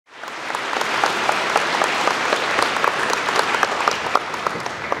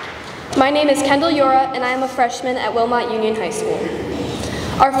My name is Kendall Yora, and I am a freshman at Wilmot Union High School.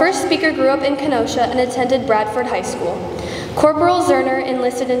 Our first speaker grew up in Kenosha and attended Bradford High School. Corporal Zoerner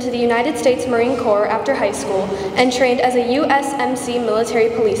enlisted into the United States Marine Corps after high school and trained as a USMC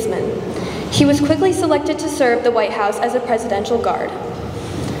military policeman. He was quickly selected to serve the White House as a presidential guard.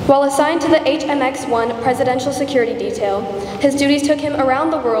 While assigned to the HMX-1 Presidential Security Detail, his duties took him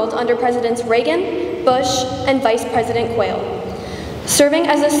around the world under Presidents Reagan, Bush, and Vice President Quayle. Serving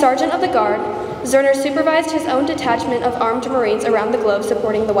as a sergeant of the Guard, Zoerner supervised his own detachment of armed Marines around the globe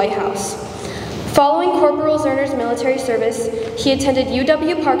supporting the White House. Following Corporal Zoerner's military service, he attended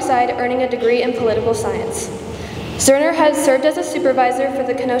UW Parkside, earning a degree in political science. Zoerner has served as a supervisor for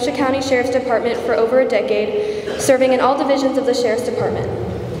the Kenosha County Sheriff's Department for over a decade, serving in all divisions of the Sheriff's Department.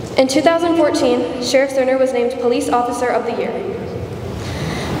 In 2014, Sheriff Zoerner was named Police Officer of the Year.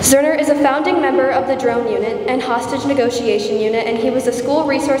 Zoerner is a founding member of the Drone Unit and Hostage Negotiation Unit, and he was a school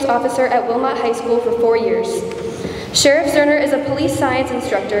resource officer at Wilmot High School for 4 years. Sheriff Zoerner is a police science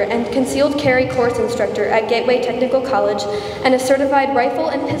instructor and concealed carry course instructor at Gateway Technical College and a certified rifle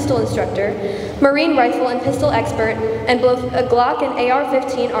and pistol instructor, Marine rifle and pistol expert, and both a Glock and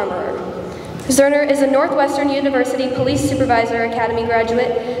AR-15 armorer. Zoerner is a Northwestern University Police Supervisor Academy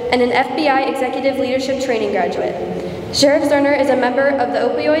graduate and an FBI Executive Leadership Training graduate. Sheriff Zoerner is a member of the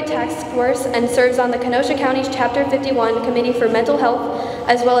Opioid Task Force and serves on the Kenosha County's Chapter 51 Committee for Mental Health,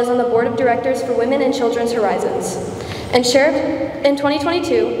 as well as on the Board of Directors for Women and Children's Horizons. And in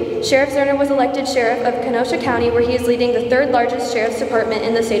 2022, Sheriff Zoerner was elected Sheriff of Kenosha County, where he is leading the 3rd largest Sheriff's Department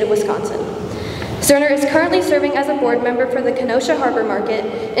in the state of Wisconsin. Zoerner is currently serving as a board member for the Kenosha Harbor Market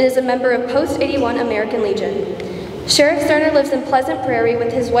and is a member of Post 81 American Legion. Sheriff Zoerner lives in Pleasant Prairie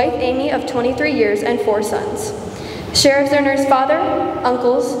with his wife Amy of 23 years and 4 sons. Sheriff Zoerner's father,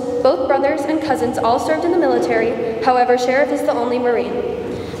 uncles, both brothers, and cousins all served in the military. However, Sheriff is the only Marine.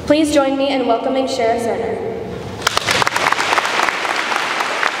 Please join me in welcoming Sheriff Zoerner.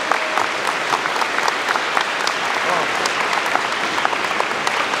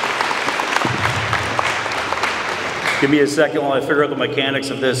 Give me a second while I figure out the mechanics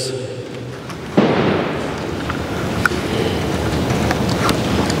of this.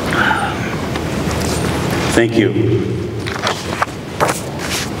 Thank you.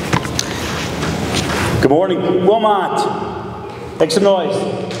 Good morning, Wilmot. Make some noise.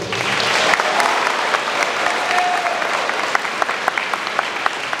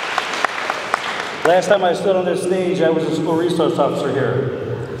 Last time I stood on this stage, I was a school resource officer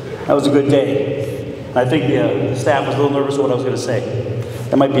here. That was a good day. I think the staff was a little nervous with what I was going to say.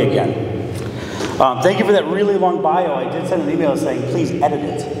 That might be again. Thank you for that really long bio. I did send an email saying, please edit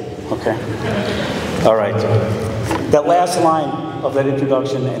it. Okay. All right. That last line of that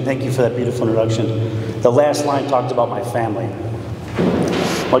introduction, and thank you for that beautiful introduction, the last line talked about my family.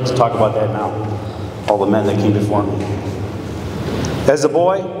 I'd like to talk about that now. All the men that came before me. As a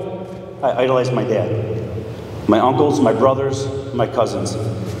boy, I idolized my dad. My uncles, my brothers, my cousins.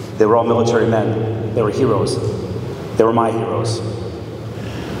 They were all military men. They were heroes. They were my heroes.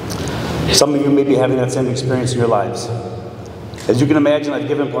 Some of you may be having that same experience in your lives. As you can imagine, I've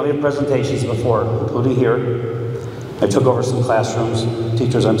given plenty of presentations before, including here. I took over some classrooms.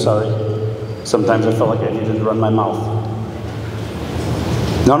 Teachers, I'm sorry. Sometimes I felt like I needed to run my mouth.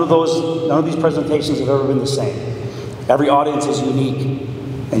 None of these presentations have ever been the same. Every audience is unique,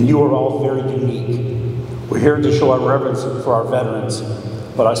 and you are all very unique. We're here to show our reverence for our veterans,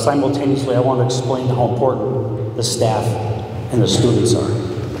 but simultaneously I want to explain how important the staff and the students are.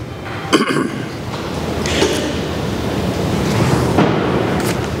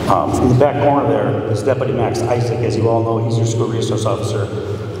 In the back corner there is Deputy Max Isaac. As you all know, he's your school resource officer.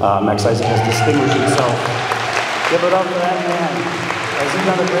 Max Isaac has distinguished himself. Give it up for that man. Has he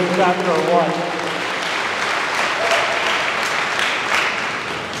done a great job or what?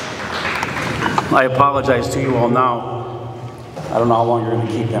 I apologize to you all now. I don't know how long you're going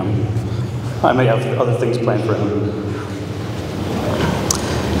to keep him. I may have other things planned for him.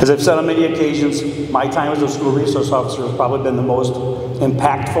 As I've said on many occasions, my time as a school resource officer has probably been the most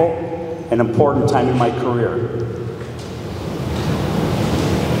impactful and important time in my career.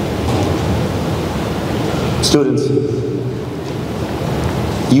 Students,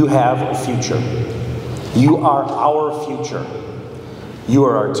 you have a future. You are our future. You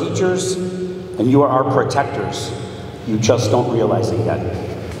are our teachers, and you are our protectors. You just don't realize it yet.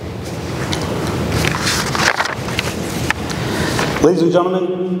 Ladies and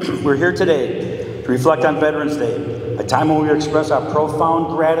gentlemen, we're here today to reflect on Veterans Day, a time when we express our profound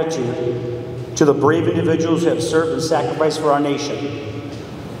gratitude to the brave individuals who have served and sacrificed for our nation.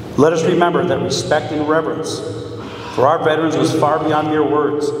 Let us remember that respect and reverence for our veterans was far beyond mere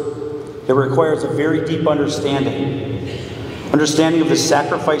words. It requires a very deep understanding of the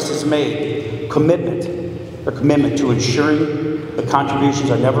sacrifices made, commitment to ensuring the contributions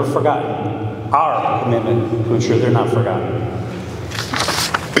are never forgotten, our commitment to ensure they're not forgotten.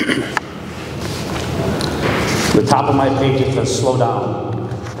 The top of my page, it says slow down,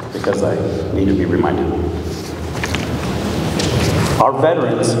 because I need to be reminded. Our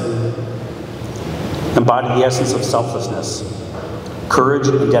veterans embody the essence of selflessness, courage,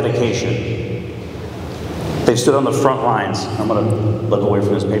 and dedication. They've stood on the front lines. I'm going to look away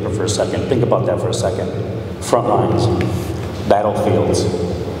from this paper for a second. Think about that for a second. Front lines, battlefields.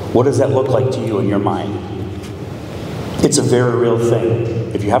 What does that look like to you in your mind? It's a very real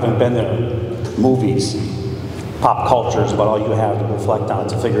thing. If you haven't been there, movies, pop culture is about all you have to reflect on,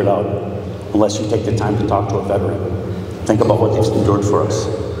 to figure it out, unless you take the time to talk to a veteran. Think about what they've endured for us.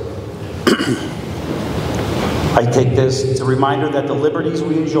 I take this, it's a reminder that the liberties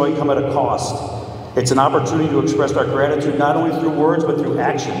we enjoy come at a cost. It's an opportunity to express our gratitude not only through words, but through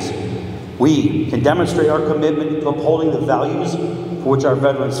actions. We can demonstrate our commitment to upholding the values for which our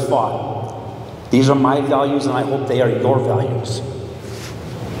veterans fought. These are my values, and I hope they are your values.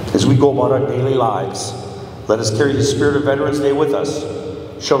 As we go about our daily lives, let us carry the spirit of Veterans Day with us.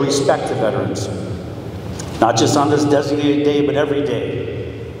 Show respect to veterans, not just on this designated day, but every day.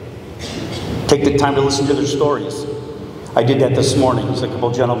 Take the time to listen to their stories. I did that this morning. There's a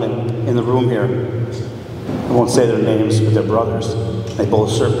couple gentlemen in the room here. I won't say their names, but they're brothers. They both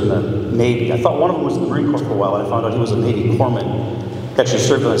served in the Navy. I thought one of them was in the Marine Corps for a while, and I found out he was a Navy corpsman. Actually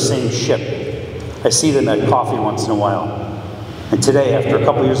served on the same ship. I see them at coffee once in a while. And today, after a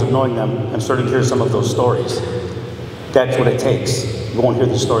couple years of knowing them, I'm starting to hear some of those stories. That's what it takes. You won't hear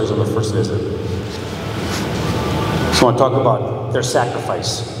the stories on the first visit. So I want to talk about their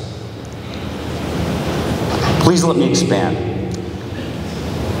sacrifice. Please let me expand.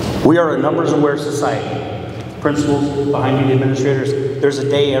 We are a numbers-aware society. Principals, behind me, the administrators, there's a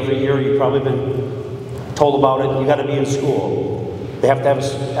day every year, you've probably been told about it, you got to be in school. They have to have,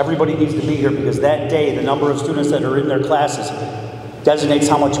 everybody needs to be here because that day, the number of students that are in their classes designates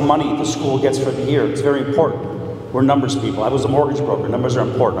how much money the school gets for the year. It's very important. We're numbers people. I was a mortgage broker. Numbers are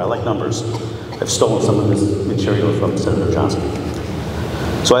important. I like numbers. I've stolen some of this material from Senator Johnson.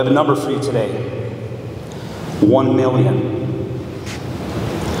 So I have a number for you today. 1 million.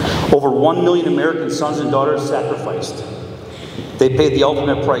 Over 1 million American sons and daughters sacrificed. They paid the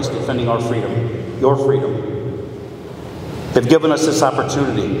ultimate price defending our freedom, your freedom. They've given us this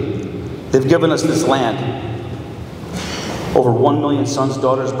opportunity. They've given us this land. Over 1 million sons,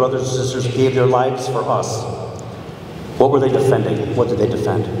 daughters, brothers, and sisters gave their lives for us. What were they defending? What did they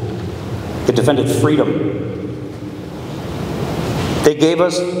defend? They defended freedom. They gave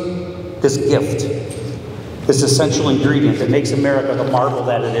us this gift, this essential ingredient that makes America the marvel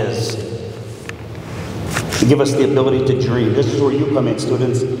that it is. They give us the ability to dream. This is where you come in,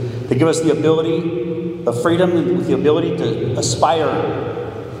 students. They give us the ability, the freedom, and the ability to aspire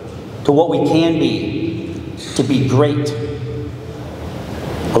to what we can be, to be great.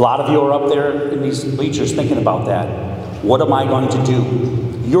 A lot of you are up there in these bleachers thinking about that. What am I going to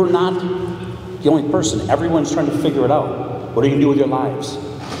do? You're not the only person. Everyone's trying to figure it out. What are you going to do with your lives?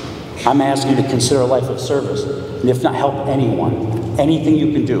 I'm asking you to consider a life of service, and if not, help anyone. Anything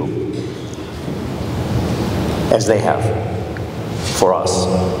you can do, as they have for us.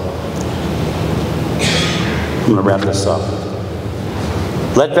 I'm going to wrap this up.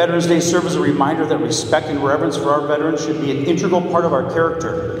 Let Veterans Day serve as a reminder that respect and reverence for our veterans should be an integral part of our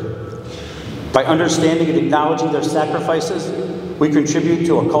character. By understanding and acknowledging their sacrifices, we contribute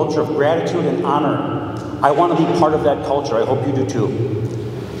to a culture of gratitude and honor. I want to be part of that culture. I hope you do too.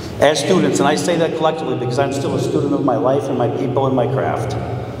 As students, and I say that collectively because I'm still a student of my life and my people and my craft,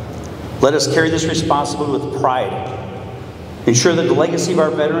 let us carry this responsibility with pride. Ensure that the legacy of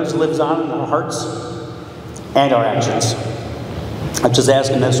our veterans lives on in our hearts and our actions. I'm just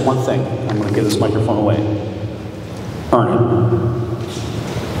asking this one thing. I'm going to give this microphone away. Earn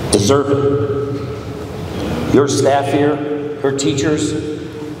it. Deserve it. Your staff here, your teachers,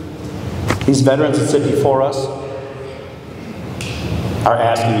 these veterans that sit before us are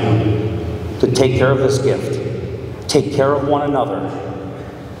asking you to take care of this gift. Take care of one another.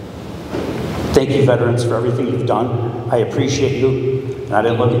 Thank you, veterans, for everything you've done. I appreciate you, and I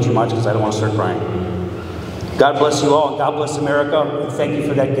didn't look at you much because I don't want to start crying. God bless you all, and God bless America, and thank you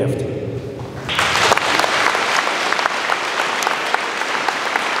for that gift.